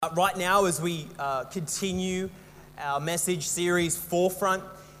Right now, as we continue our message series, Forefront,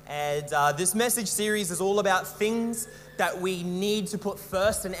 and this message series is all about things that we need to put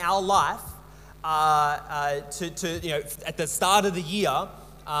first in our life at the start of the year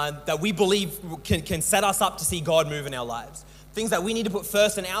that we believe can set us up to see God move in our lives. Things that we need to put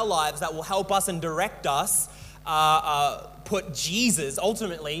first in our lives that will help us and direct us, put Jesus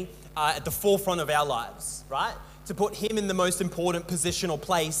ultimately at the forefront of our lives, right? To put him in the most important position or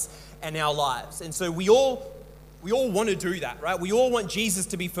place in our lives. And so we all want to do that, right? We all want Jesus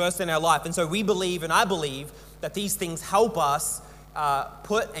to be first in our life. And so we believe, and I believe, that these things help us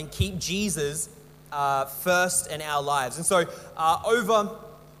put and keep Jesus first in our lives. And so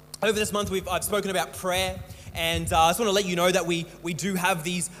over this month, I've spoken about prayer. And I just want to let you know that we do have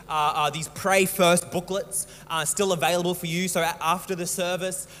these Pray First booklets still available for you. So after the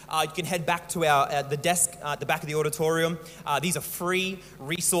service, you can head back to the desk at the back of the auditorium. These are free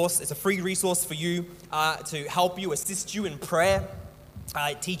resource. It's a free resource for you to help you, assist you in prayer.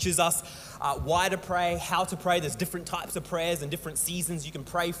 It teaches us why to pray, how to pray. There's different types of prayers and different seasons you can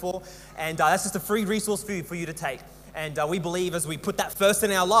pray for. And that's just a free resource for you to take. And we believe as we put that first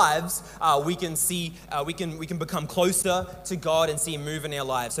in our lives, we can become closer to God and see him move in our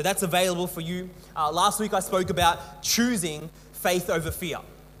lives. So that's available for you. Last week I spoke about choosing faith over fear,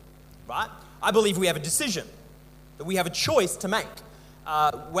 right? I believe we have a decision, that we have a choice to make.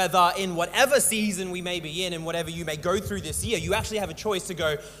 Whether in whatever season we may be in and whatever you may go through this year, you actually have a choice to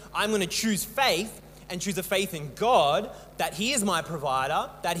go, I'm going to choose faith and choose a faith in God, that he is my provider,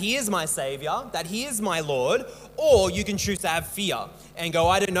 that he is my savior, that he is my Lord. Or you can choose to have fear and go,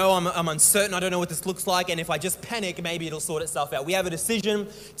 I don't know, I'm uncertain, I don't know what this looks like, and if I just panic, maybe it'll sort itself out. We have a decision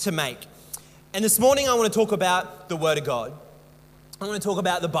to make. And this morning I want to talk about the Word of God. I want to talk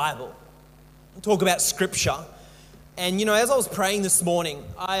about the Bible, talk about Scripture. And as I was praying this morning,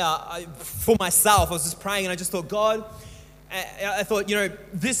 I for myself, I was just praying and I just thought, God, I thought,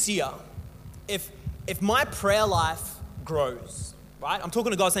 this year, if my prayer life grows, right? I'm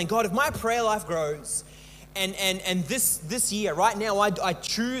talking to God saying, God, if my prayer life grows, and this year, right now, I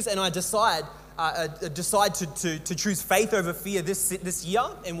choose and I decide to choose faith over fear this year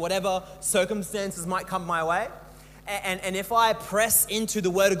in whatever circumstances might come my way. And if I press into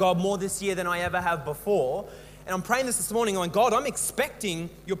the Word of God more this year than I ever have before, and I'm praying this morning going, God, I'm expecting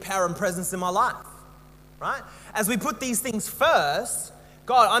your power and presence in my life, right? As we put these things first,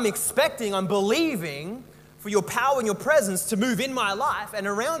 God, I'm believing for your power and your presence to move in my life and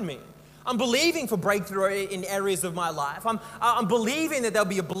around me. I'm believing for breakthrough in areas of my life. I'm believing that there'll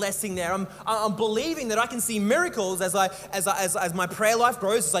be a blessing there. I'm believing that I can see miracles as my prayer life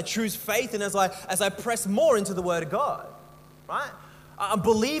grows, as I choose faith, and as I press more into the Word of God. Right? I'm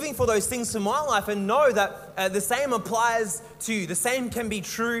believing for those things in my life, and know that the same applies to you. The same can be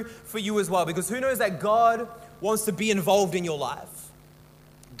true for you as well, because who knows that God wants to be involved in your life.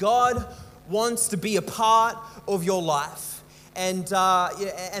 God wants to be a part of your life. And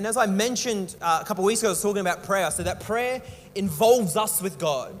as I mentioned a couple of weeks ago, I was talking about prayer. So that prayer involves us with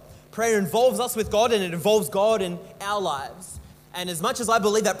God. Prayer involves us with God, and it involves God in our lives. And as much as I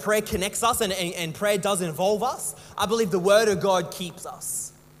believe that prayer connects us and prayer does involve us, I believe the Word of God keeps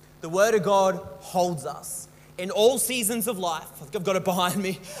us. The Word of God holds us. In all seasons of life, I've got it behind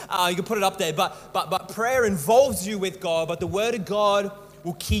me, you can put it up there, but prayer involves you with God, but the Word of God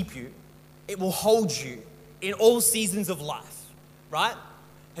will keep you. It will hold you in all seasons of life. Right?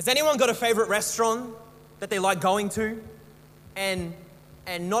 Has anyone got a favorite restaurant that they like going to? And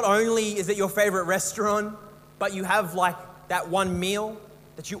not only is it your favorite restaurant, but you have like that one meal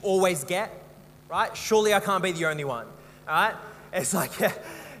that you always get, right? Surely I can't be the only one, all right? It's like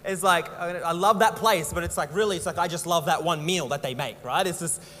I love that place, but it's like I just love that one meal that they make, right? It's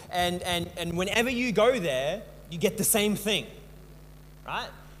just, and whenever you go there, you get the same thing, right?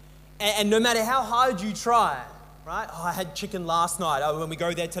 And no matter how hard you try, right? Oh, I had chicken last night. Oh, when we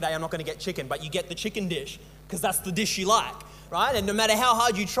go there today, I'm not going to get chicken. But you get the chicken dish because that's the dish you like, right? And no matter how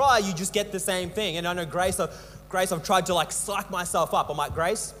hard you try, you just get the same thing. And I know Grace, I've tried to like psych myself up. I'm like,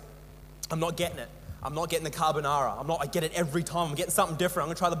 Grace, I'm not getting it. I'm not getting the carbonara. I get it every time. I'm getting something different. I'm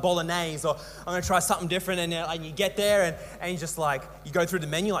going to try the bolognese, or I'm going to try something different. And you get there and you just like, you go through the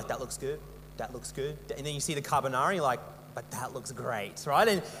menu like, that looks good. That looks good. And then you see the carbonara, you're like, but that looks great, right?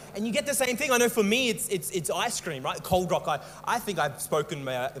 And you get the same thing. I know for me, it's ice cream, right? Cold Rock. I think I've spoken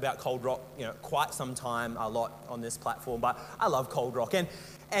about Cold Rock, quite some time, a lot on this platform. But I love Cold Rock, and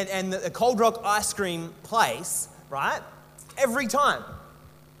the Cold Rock ice cream place, right? Every time,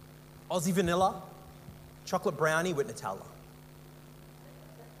 Aussie vanilla, chocolate brownie with Nutella.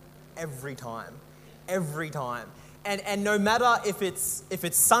 Every time. And no matter if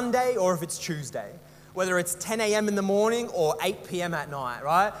it's Sunday or if it's Tuesday, whether it's 10 a.m. in the morning or 8 p.m. at night,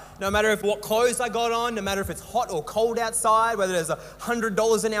 right? No matter what clothes I got on, no matter if it's hot or cold outside, whether there's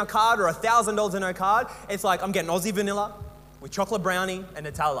 $100 in our card or $1,000 in our card, it's like I'm getting Aussie vanilla with chocolate brownie and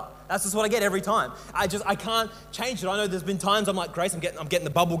Nutella. That's just what I get every time. I can't change it. I know there's been times I'm like, Grace, I'm getting the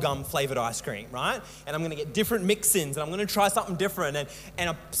bubblegum flavored ice cream, right? And I'm gonna get different mix-ins and I'm gonna try something different and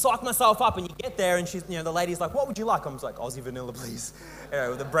I psych myself up and you get there and she's, the lady's like, what would you like? I'm just like, Aussie vanilla, please.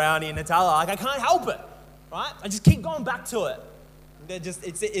 With the brownie and Nutella. Like, I can't help it, right? I just keep going back to it.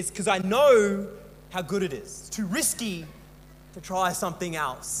 It's because I know how good it is. It's too risky to try something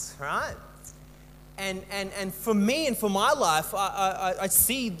else, right? And for me and for my life, I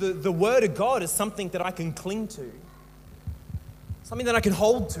see the Word of God as something that I can cling to, something that I can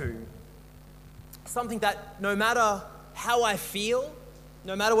hold to, something that no matter how I feel,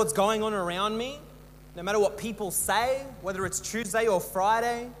 no matter what's going on around me, no matter what people say, whether it's Tuesday or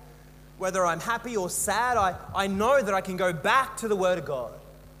Friday, whether I'm happy or sad, I know that I can go back to the Word of God.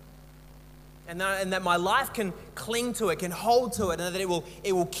 And that my life can cling to it, can hold to it, and that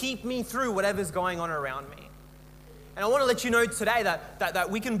it will keep me through whatever's going on around me. And I want to let you know today that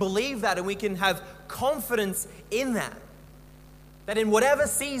we can believe that and we can have confidence in that. That in whatever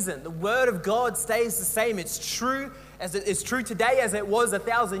season, the Word of God stays the same. It's true as it is true today as it was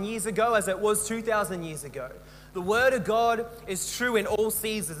 1,000 years ago, as it was 2,000 years ago. The Word of God is true in all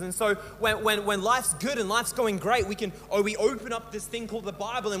seasons. And so when life's good and life's going great, we open up this thing called the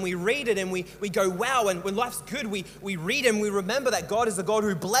Bible and we read it and we go, wow. And when life's good, we read and we remember that God is a God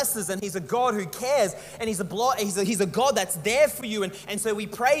who blesses and He's a God who cares and He's a God that's there for you. And so we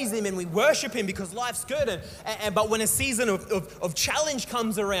praise Him and we worship Him because life's good. But when a season of challenge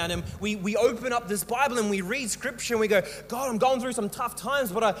comes around and we open up this Bible and we read Scripture and we go, God, I'm going through some tough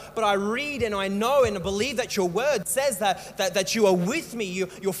times, but I read and I know and I believe that Your Word says that You are with me,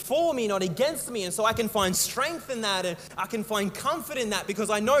 you're for me, not against me. And so I can find strength in that and I can find comfort in that because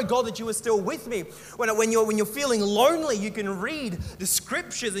I know, God, that You are still with me. When you're feeling lonely, you can read the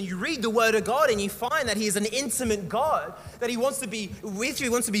Scriptures and you read the Word of God and you find that He is an intimate God, that He wants to be with you, He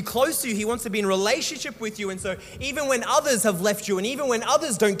wants to be close to you, He wants to be in relationship with you. And so even when others have left you and even when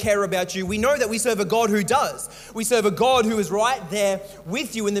others don't care about you, we know that we serve a God who does. We serve a God who is right there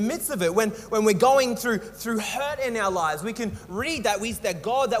with you in the midst of it. When we're going through hurt in our lives, we can read that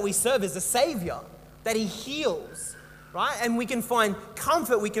God that we serve is a Savior, that He heals, right? And we can find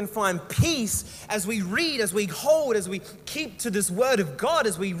comfort, we can find peace as we read, as we hold, as we keep to this Word of God,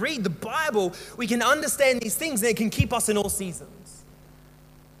 as we read the Bible. We can understand these things and it can keep us in all seasons.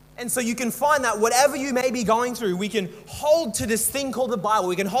 And so you can find that whatever you may be going through, we can hold to this thing called the Bible.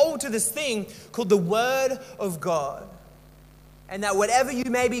 We can hold to this thing called the Word of God. And that whatever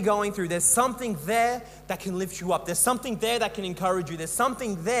you may be going through, there's something there that can lift you up. There's something there that can encourage you. There's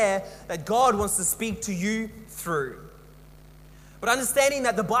something there that God wants to speak to you through. But understanding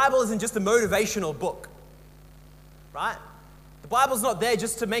that the Bible isn't just a motivational book, right? The Bible's not there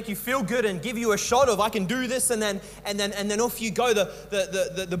just to make you feel good and give you a shot of I can do this and then off you go.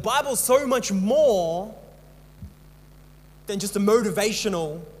 The Bible's so much more than just a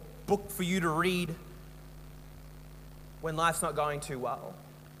motivational book for you to read when life's not going too well.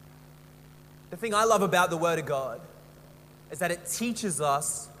 The thing I love about the Word of God is that it teaches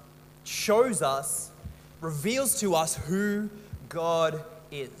us, shows us, reveals to us who God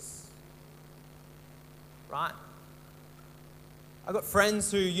is. Right? I've got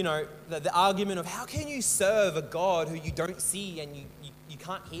friends who, the argument of how can you serve a God who you don't see and you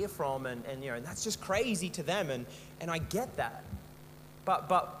can't hear from and that's just crazy to them and I get that.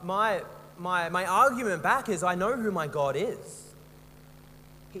 But my argument back is I know who my God is.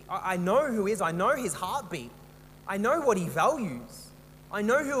 I know who He is. I know His heartbeat. I know what He values. I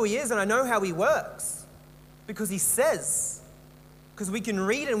know who He is and I know how He works because He says. Because we can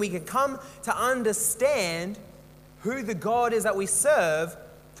read and we can come to understand who the God is that we serve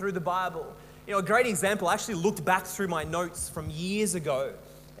through the Bible. A great example, I actually looked back through my notes from years ago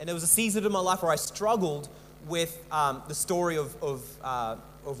and there was a season of my life where I struggled with the story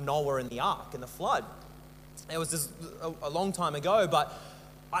of Noah and the ark and the flood. It was just a long time ago, but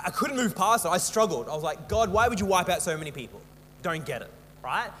I couldn't move past it. I struggled. I was like, God, why would you wipe out so many people? Don't get it,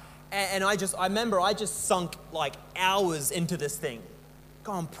 right? And I remember I just sunk like hours into this thing.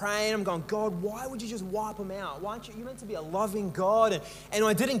 I'm praying, I'm going, God, why would you just wipe them out? Why aren't you meant to be a loving God? And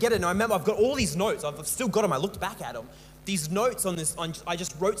I didn't get it. And I remember I've got all these notes. I've still got them. I looked back at them. These notes on this, I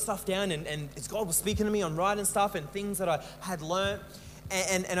just wrote stuff down and God was speaking to me on writing stuff and things that I had learned.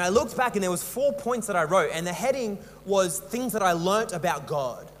 And I looked back and there was 4 points that I wrote and the heading was things that I learnt about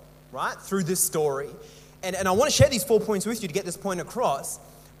God, right, through this story. And I want to share these 4 points with you to get this point across.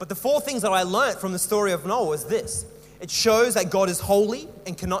 But the 4 things that I learned from the story of Noah is this. It shows that God is holy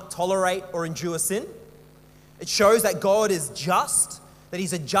and cannot tolerate or endure sin. It shows that God is just, that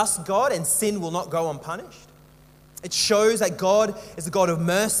he's a just God and sin will not go unpunished. It shows that God is a God of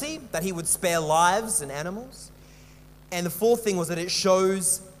mercy, that he would spare lives and animals. And the 4th thing was that it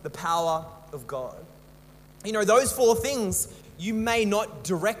shows the power of God. You know, those 4 things you may not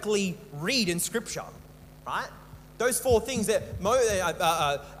directly read in Scripture, right? Those 4 things that, did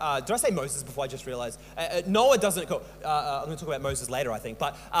I say Moses before? I just realized. Noah doesn't, I'm going to talk about Moses later, I think.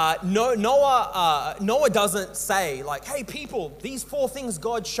 But Noah doesn't say, like, hey, people, these 4 things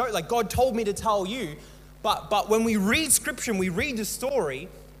God showed, like God told me to tell you. But when we read Scripture and we read the story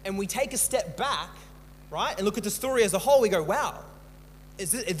and we take a step back, right, and look at the story as a whole, we go, wow,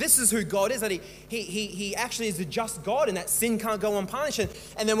 this is who God is, that he actually is a just God and that sin can't go unpunished.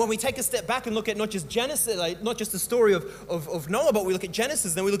 And then when we take a step back and look at not just Genesis, like not just the story of Noah, but we look at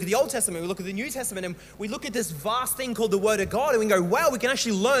Genesis, then we look at the Old Testament, we look at the New Testament, and we look at this vast thing called the Word of God, and we go, wow, we can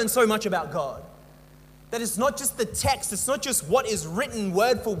actually learn so much about God. That it's not just the text, it's not just what is written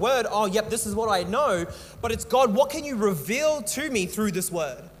word for word, oh, yep, this is what I know, but it's God, what can you reveal to me through this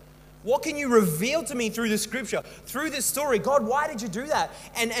word? What can you reveal to me through the Scripture, through this story? God, why did you do that?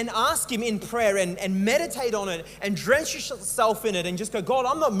 And ask him in prayer and meditate on it and drench yourself in it and just go, God,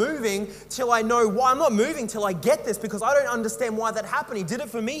 I'm not moving till I know why. I'm not moving till I get this because I don't understand why that happened. He did it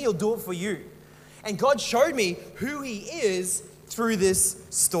for me, he'll do it for you. And God showed me who he is through this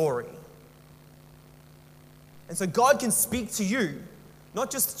story. And so God can speak to you,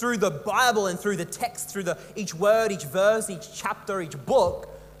 not just through the Bible and through the text, through each word, each verse, each chapter, each book,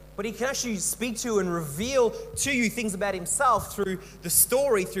 but he can actually speak to you and reveal to you things about himself through the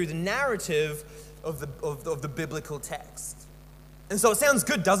story, through the narrative of the biblical text. And so it sounds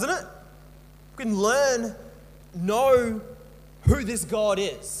good, doesn't it? We can know who this God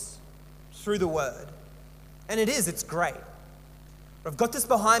is through the word. And it's great. But I've got this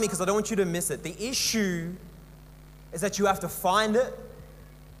behind me because I don't want you to miss it. The issue is that you have to find it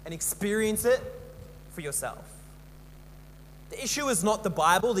and experience it for yourself. The issue is not the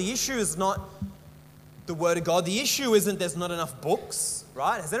Bible. The issue is not the Word of God. The issue isn't there's not enough books,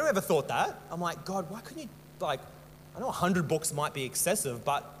 right? Has anyone ever thought that? I'm like, God, why couldn't you, I know 100 books might be excessive,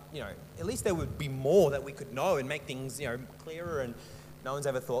 but, at least there would be more that we could know and make things, clearer, and no one's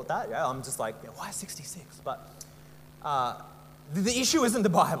ever thought that. Yeah, I'm just like, why 66? But the issue isn't the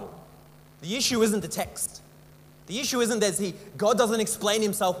Bible. The issue isn't the text. The issue isn't God doesn't explain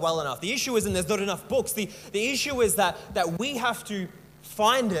himself well enough. The issue isn't there's not enough books. The issue is that we have to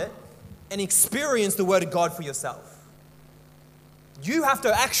find it and experience the Word of God for yourself. You have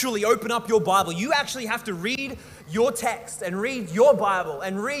to actually open up your Bible. You actually have to read your text and read your Bible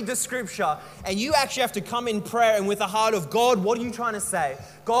and read the Scripture. And you actually have to come in prayer and with a heart of, God, what are you trying to say?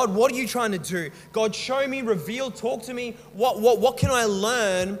 God, what are you trying to do? God, show me, reveal, talk to me. What can I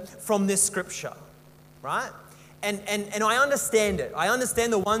learn from this Scripture? Right? And I understand it. I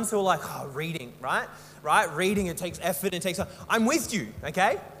understand the ones who are like, reading, right? Reading, it takes effort, it takes time. I'm with you,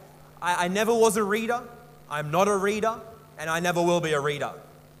 okay? I never was a reader. I'm not a reader, and I never will be a reader,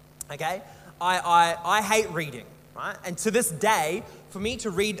 okay? I hate reading, right? And to this day, for me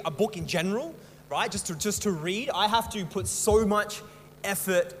to read a book in general, right, just to read, I have to put so much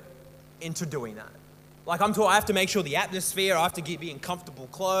effort into doing that. Like I have to make sure the atmosphere, I have to be in comfortable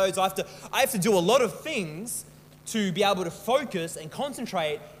clothes, I have to do a lot of things to be able to focus and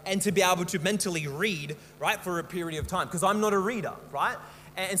concentrate and to be able to mentally read, right, for a period of time, because I'm not a reader, right?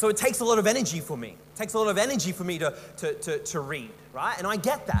 And so it takes a lot of energy for me. It takes a lot of energy for me to read, right? And I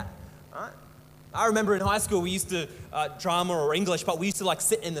get that, right? I remember in high school we used to, drama or English, but we used to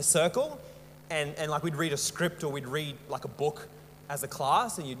sit in the circle and we'd read a script or we'd read a book as a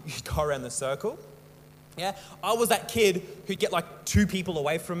class and you'd go around the circle. Yeah, I was that kid who'd get 2 people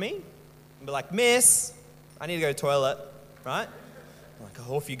away from me and be like, Miss, I need to go to the toilet, right? I'm like,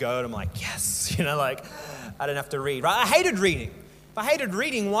 off you go. And I'm like, yes, I don't have to read, right? I hated reading. If I hated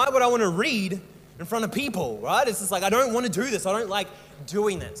reading, why would I want to read in front of people, right? It's just I don't want to do this. I don't like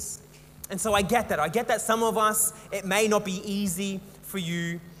doing this. And so I get that. I get that some of us, it may not be easy for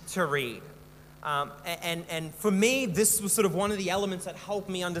you to read. And for me, this was sort of one of the elements that helped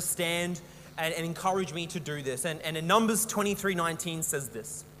me understand and encourage me to do this. And in Numbers 23:19 says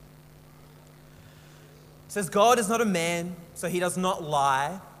this. It says, God is not a man, so he does not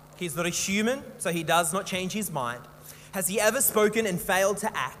lie. He's not a human, so he does not change his mind. Has he ever spoken and failed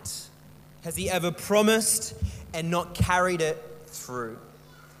to act? Has he ever promised and not carried it through?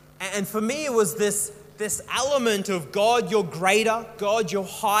 And for me, it was this element of God, you're greater. God, you're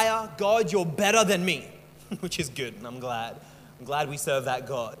higher. God, you're better than me. which is good, and I'm glad. I'm glad we serve that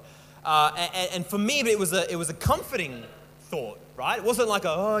God. And for me, it was a comforting thought, right? It wasn't like,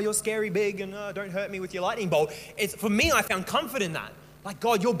 oh, you're scary big and don't hurt me with your lightning bolt. For me, I found comfort in that. Like,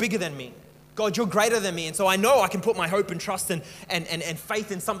 God, you're bigger than me. God, you're greater than me. And so I know I can put my hope and trust and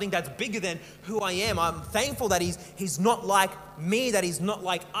faith in something that's bigger than who I am. I'm thankful that he's not like me, that he's not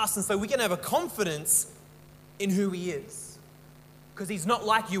like us. And so we can have a confidence in who he is, because he's not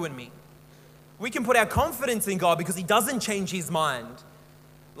like you and me. We can put our confidence in God because he doesn't change his mind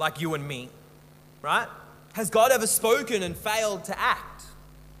like you and me, right? Has God ever spoken and failed to act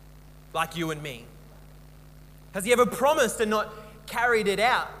like you and me? Has he ever promised and not carried it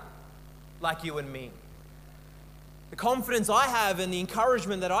out like you and me? The confidence I have and the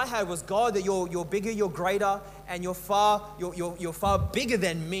encouragement that I had was, God, that you're bigger, you're greater, and you're far bigger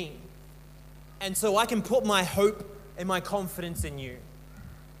than me. And so I can put my hope and my confidence in you.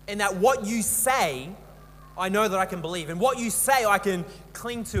 And that what you say, I know that I can believe. And what you say, I can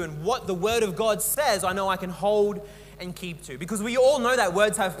cling to. And what the Word of God says, I know I can hold and keep to. Because we all know that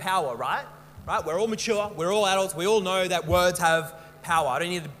words have power, right? Right? We're all mature. We're all adults. We all know that words have power. I don't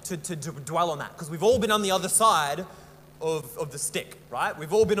need to dwell on that, because we've all been on the other side of the stick, right?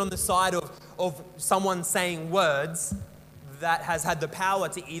 We've all been on the side of someone saying words that has had the power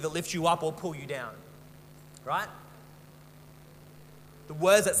to either lift you up or pull you down, right? The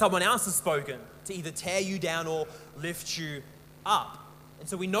words that someone else has spoken to either tear you down or lift you up. And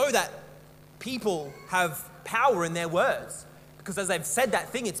so we know that people have power in their words, because as they've said that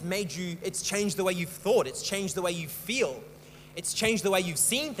thing, it's changed the way you've thought, it's changed the way you feel, it's changed the way you've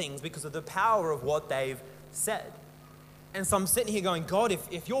seen things because of the power of what they've said. And so I'm sitting here going, God,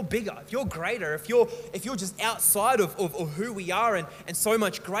 if you're bigger, if you're greater, if you're just outside of who we are and so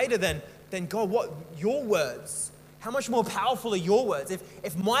much greater than God, what your words, how much more powerful are your words?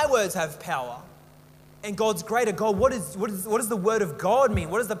 If my words have power and God's greater, God, what does the word of God mean?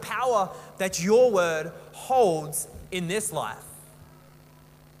 What is the power that your word holds in this life?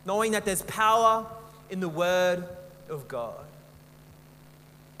 Knowing that there's power in the word of God.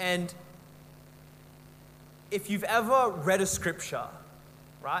 And if you've ever read a scripture,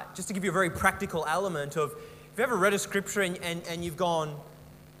 right, just to give you a very practical element of, if you've ever read a scripture and you've gone,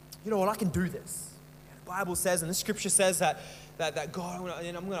 you know what, I can do this. The Bible says, and the scripture says that God,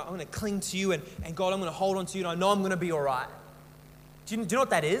 I'm going to cling to you, and God, I'm going to hold on to you, and I know I'm going to be all right. Do you know what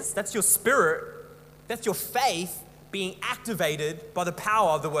that is? That's your spirit. That's your faith being activated by the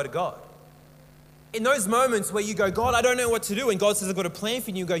power of the word of God. In those moments where you go, God, I don't know what to do, and God says, I've got a plan for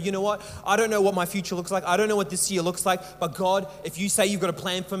you, and you go, you know what? I don't know what my future looks like. I don't know what this year looks like, but God, if you say you've got a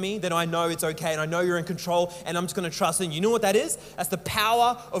plan for me, then I know it's okay, and I know you're in control, and I'm just going to trust in you. You know what that is? That's the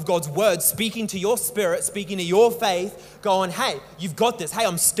power of God's word speaking to your spirit, speaking to your faith, going, hey, you've got this. Hey,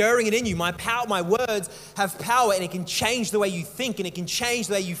 I'm stirring it in you. My words have power, and it can change the way you think, and it can change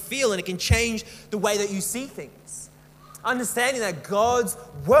the way you feel, and it can change the way that you see things. Understanding that God's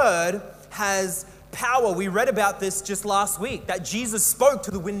word has power. We read about this just last week, that Jesus spoke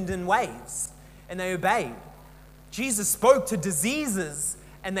to the wind and waves and they obeyed. Jesus spoke to diseases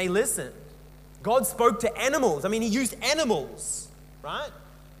and they listened. God spoke to animals. I mean, he used animals, right?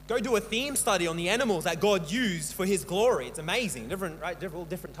 Go do a theme study on the animals that God used for his glory. It's amazing. Different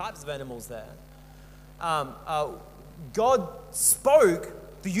types of animals there. God spoke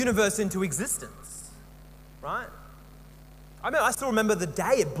the universe into existence, right? I still remember the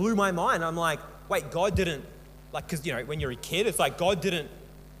day it blew my mind. I'm like, wait, God didn't, because, when you're a kid, it's like God didn't,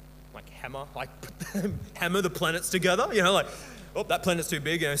 hammer the planets together, oh, that planet's too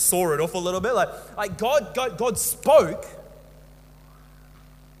big, saw it off a little bit. Like God spoke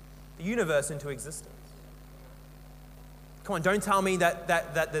the universe into existence. Come on, don't tell me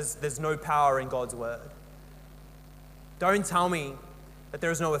that there's no power in God's word. Don't tell me that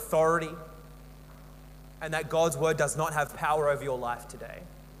there is no authority and that God's word does not have power over your life today.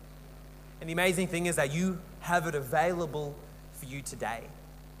 And the amazing thing is that you have it available for you today.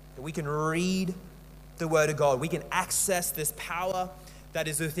 That we can read the word of God. We can access this power that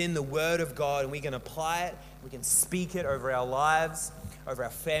is within the word of God, and we can apply it. We can speak it over our lives, over our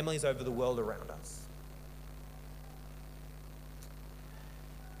families, over the world around us.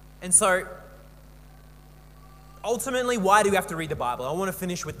 And so, ultimately, why do we have to read the Bible? I want to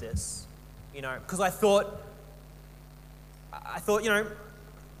finish with this, because I thought,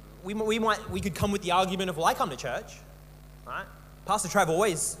 we could come with the argument of, well, I come to church, right? Pastor Trav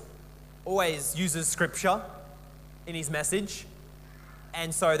always uses scripture in his message,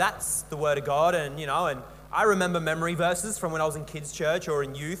 and so that's the word of God, and I remember memory verses from when I was in kids' church or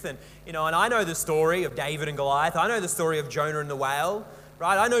in youth, and I know the story of David and Goliath. I know the story of Jonah and the whale,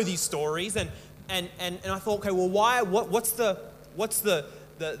 right? I know these stories, and And I thought, okay, well, why? What's the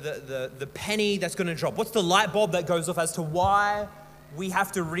penny that's going to drop? What's the light bulb that goes off as to why we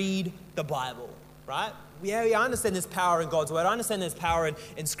have to read the Bible, right? Yeah, I understand there's power in God's word. I understand there's power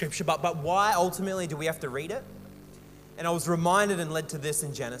in Scripture, but why ultimately do we have to read it? And I was reminded and led to this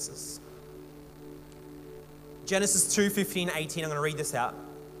in Genesis. Genesis 2:15, 18, I'm going to read this out.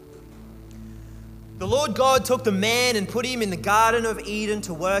 The Lord God took the man and put him in the Garden of Eden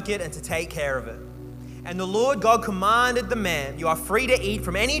to work it and to take care of it. And the Lord God commanded the man, you are free to eat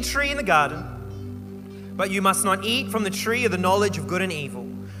from any tree in the garden, but you must not eat from the tree of the knowledge of good and evil.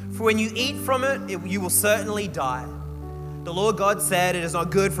 For when you eat from it, you will certainly die. The Lord God said, it is not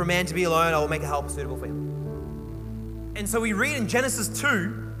good for a man to be alone. I will make a helper suitable for him. And so we read in Genesis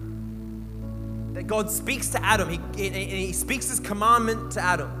 2 that God speaks to Adam. He speaks this commandment to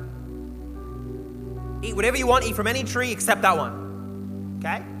Adam. Eat whatever you want, eat from any tree except that one.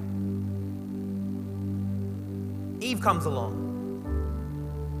 Okay? Eve comes along.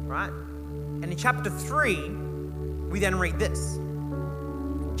 Right? And in chapter 3, we then read this.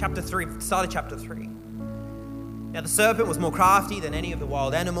 Chapter 3, start of chapter 3. Now the serpent was more crafty than any of the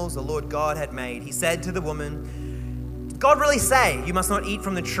wild animals the Lord God had made. He said to the woman, did God really say, you must not eat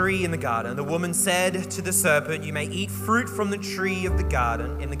from the tree in the garden? The woman said to the serpent, you may eat fruit from the tree of the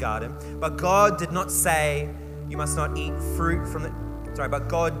garden, in the garden, but God did not say, you must not eat fruit from the... But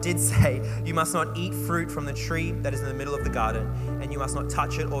God did say, you must not eat fruit from the tree that is in the middle of the garden, and you must not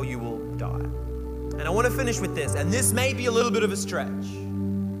touch it or you will die. And I want to finish with this, and this may be a little bit of a stretch,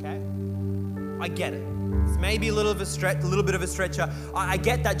 okay? I get it. This may be a little bit of a stretch. I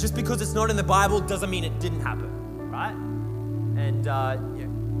get that just because it's not in the Bible doesn't mean it didn't happen, right? And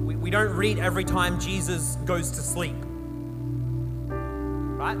we don't read every time Jesus goes to sleep,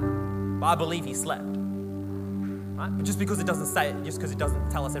 right? But I believe he slept. Right? But just because it doesn't say it, just because it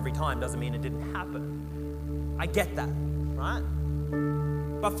doesn't tell us every time, doesn't mean it didn't happen. I get that, right?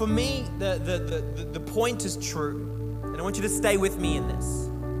 But for me, the point is true, and I want you to stay with me in this,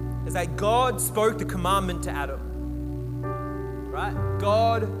 is that God spoke the commandment to Adam, right?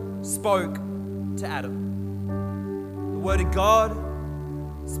 God spoke to Adam. The word of God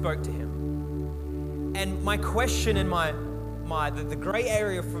spoke to him. And my question and the gray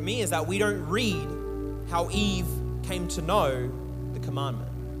area for me is that we don't read how Eve came to know the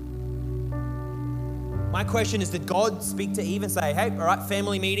commandment. My question is, did God speak to Eve and say, hey, all right,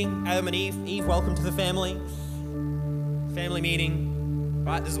 family meeting, Adam and Eve. Eve, welcome to the family. Family meeting,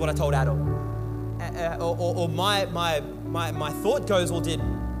 right? This is what I told Adam. Or my thought goes, well, did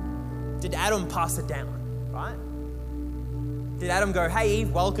Adam pass it down, right? Did Adam go, hey,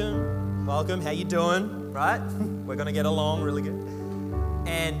 Eve, welcome, how you doing, right? We're going to get along really good.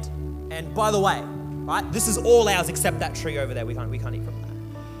 And by the way, right, this is all ours except that tree over there. We can't eat from that.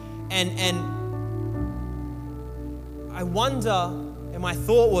 And I wonder, and my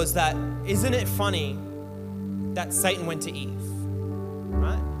thought was that, isn't it funny that Satan went to Eve,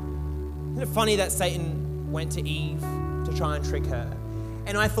 right? Isn't it funny that Satan went to Eve to try and trick her?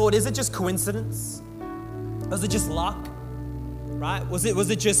 And I thought, is it just coincidence? Was it just luck, right? Was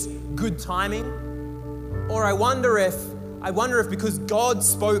it just good timing? Or I wonder if because God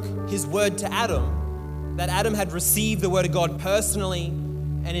spoke his word to Adam, that Adam had received the word of God personally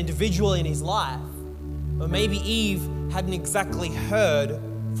and individually in his life, or maybe Eve hadn't exactly heard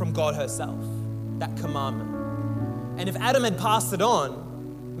from God herself, that commandment. And if Adam had passed it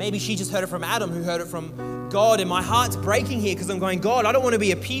on, maybe she just heard it from Adam, who heard it from God. And my heart's breaking here because I'm going, God, I don't want to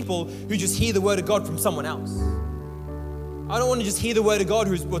be a people who just hear the word of God from someone else. I don't want to just hear the word of God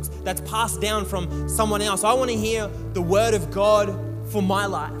that's passed down from someone else. I want to hear the word of God for my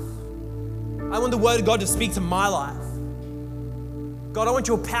life. I want the word of God to speak to my life. God, I want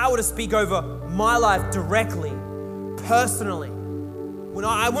your power to speak over my life directly, personally. When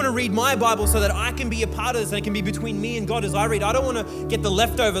I want to read my Bible so that I can be a part of this and it can be between me and God as I read. I don't want to get the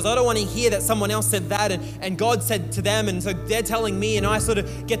leftovers. I don't want to hear that someone else said that and God said to them, and so they're telling me and I sort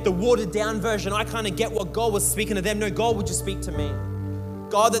of get the watered down version. I kind of get what God was speaking to them. No, God would just speak to me.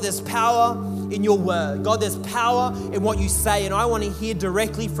 God, that there's power in your word. God, there's power in what you say, and I want to hear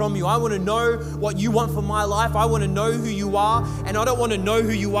directly from you. I want to know what you want for my life. I want to know who you are, and I don't want to know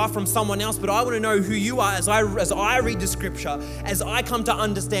who you are from someone else, but I want to know who you are as I read the scripture, as I come to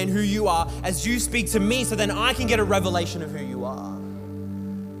understand who you are, as you speak to me, so then I can get a revelation of who you are.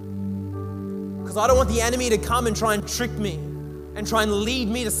 Because I don't want the enemy to come and try and trick me and try and lead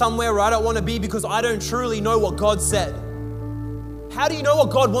me to somewhere where I don't want to be because I don't truly know what God said. How do you know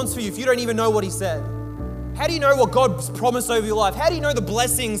what God wants for you if you don't even know what he said? How do you know what God's promised over your life? How do you know the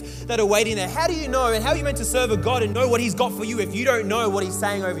blessings that are waiting there? How do you know, and how are you meant to serve a God and know what he's got for you if you don't know what he's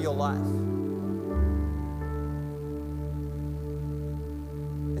saying over your life?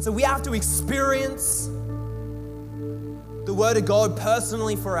 And so we have to experience the Word of God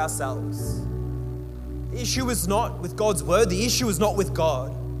personally for ourselves. The issue is not with God's Word. The issue is not with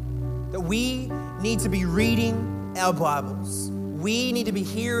God. That we need to be reading our Bibles. We need to be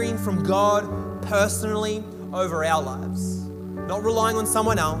hearing from God personally over our lives, not relying on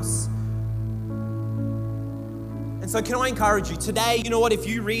someone else. And so can I encourage you today, you know what, if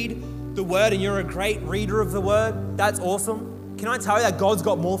you read the Word and you're a great reader of the Word, that's awesome. Can I tell you that God's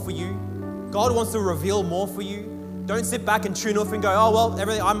got more for you? God wants to reveal more for you. Don't sit back and tune off and go, oh, well,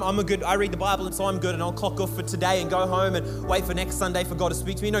 everything, I read the Bible and so I'm good and I'll clock off for today and go home and wait for next Sunday for God to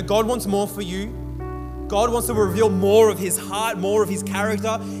speak to me. No, God wants more for you. God wants to reveal more of His heart, more of His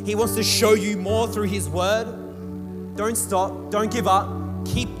character. He wants to show you more through His Word. Don't stop. Don't give up.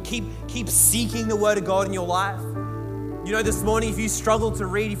 Keep seeking the Word of God in your life. You know, this morning, if you struggle to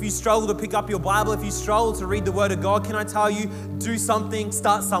read, if you struggle to pick up your Bible, if you struggle to read the Word of God, can I tell you, do something,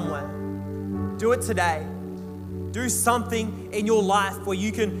 start somewhere. Do it today. Do something in your life where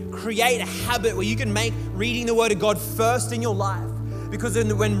you can create a habit, where you can make reading the Word of God first in your life. Because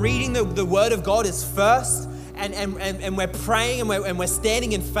when reading the Word of God is first, and we're praying and we're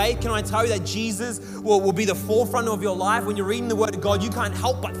standing in faith, can I tell you that Jesus will be the forefront of your life? When you're reading the Word of God, you can't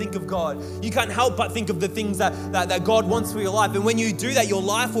help but think of God. You can't help but think of the things that God wants for your life. And when you do that, your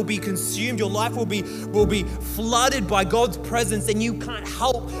life will be consumed. Your life will be flooded by God's presence, and you can't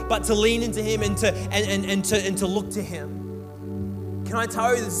help but to lean into Him and to look to Him. Can I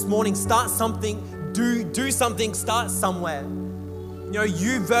tell you this morning, start something, do something, start somewhere. You know,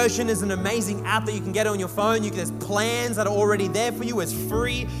 YouVersion is an amazing app that you can get on your phone. There's plans that are already there for you. It's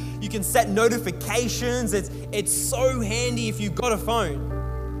free. You can set notifications. It's so handy if you've got a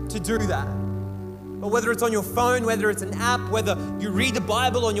phone to do that. But whether it's on your phone, whether it's an app, whether you read the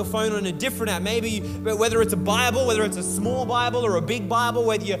Bible on your phone on a different app, whether it's a Bible, whether it's a small Bible or a big Bible,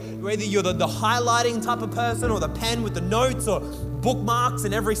 whether you're the highlighting type of person or the pen with the notes or bookmarks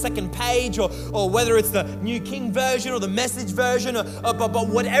in every second page, or whether it's the New King Version or the Message version, but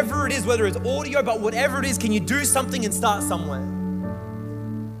whatever it is, whether it's audio, but whatever it is, can you do something and start somewhere?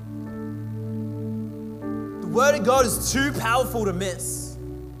 The Word of God is too powerful to miss.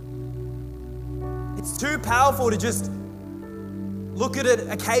 It's too powerful to just look at it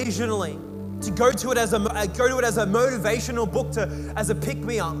occasionally, to go to it as a motivational book, as a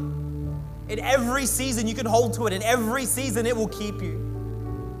pick-me-up. In every season, you can hold to it. In every season, it will keep you.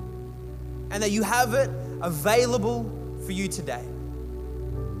 And that you have it available for you today.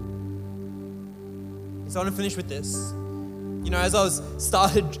 So I want to finish with this. You know, as I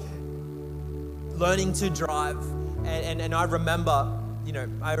started learning to drive, and I remember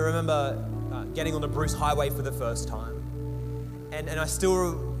getting on the Bruce Highway for the first time. And I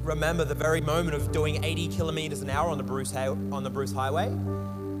still remember the very moment of doing 80 kilometers an hour on the Bruce Highway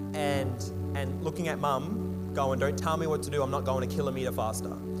and looking at Mum going, don't tell me what to do, I'm not going a kilometer faster,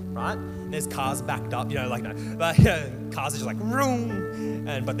 right? And there's cars backed up, but cars are just like, vroom,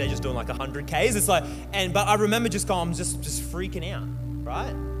 but they're just doing like 100 Ks. It's like, but I remember just going, I'm just freaking out,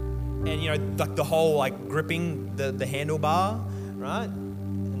 right? And like the whole like gripping the handlebar, right?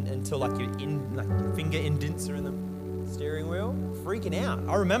 Until like your finger indents are in the steering wheel, freaking out.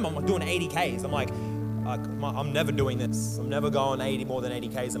 I remember I'm like doing 80 Ks. I'm like, I'm never doing this. I'm never going more than 80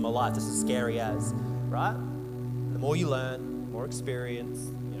 Ks in my life. This is scary as, right? The more you learn, the more experience,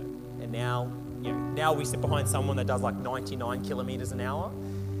 and now we sit behind someone that does like 99 kilometers an hour.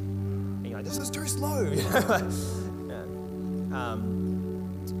 And you're like, this is too slow.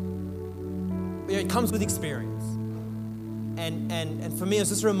 It comes with experience. And for me, it's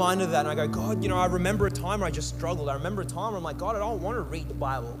just a reminder of that. And I go, God, I remember a time where I just struggled. I remember a time where I'm like, God, I don't want to read the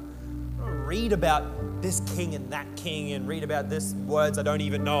Bible. I want to read about this king and that king and read about this words I don't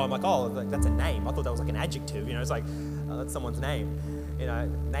even know. I'm like, oh, that's a name. I thought that was like an adjective. It's like, that's someone's name.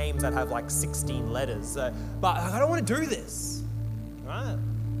 Names that have like 16 letters. But I don't want to do this, right?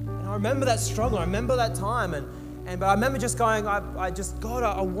 And I remember that struggle. I remember that time. But I remember just going, God,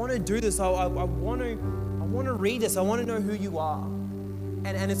 I want to do this. I want to read this. I want to know who you are.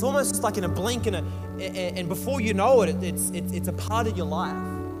 And it's almost just like in a blink, and before you know it, it's a part of your life.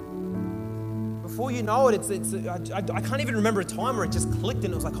 Before you know it, I can't even remember a time where it just clicked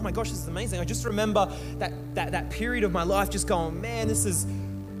and it was like, oh my gosh, this is amazing. I just remember that period of my life just going, man, this is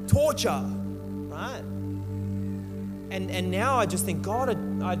torture, right? And now I just think, God,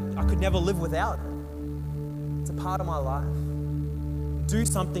 I could never live without it. It's a part of my life. Do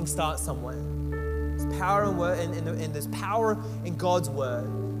something, start somewhere. There's power in word, and there's power in God's word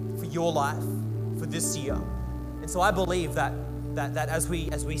for your life for this year. And so I believe that as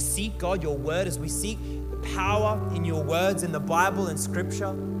we seek God, your word, as we seek the power in your words in the Bible and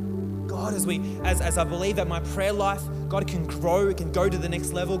Scripture. God, as I believe that my prayer life, God, can grow, it can go to the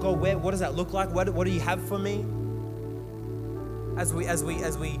next level. God, what does that look like? What do you have for me? As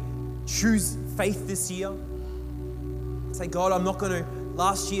we choose faith this year, say, God, I'm not going to.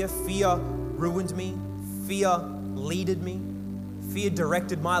 Last year, fear ruined me. Fear leaded me. Fear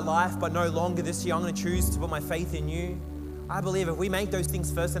directed my life, but no longer this year. I'm going to choose to put my faith in you. I believe if we make those things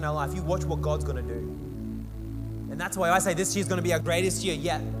first in our life, you watch what God's going to do. And that's why I say this year's going to be our greatest year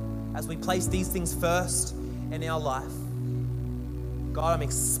yet, as we place these things first in our life. God, I'm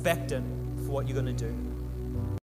expectant for what you're going to do.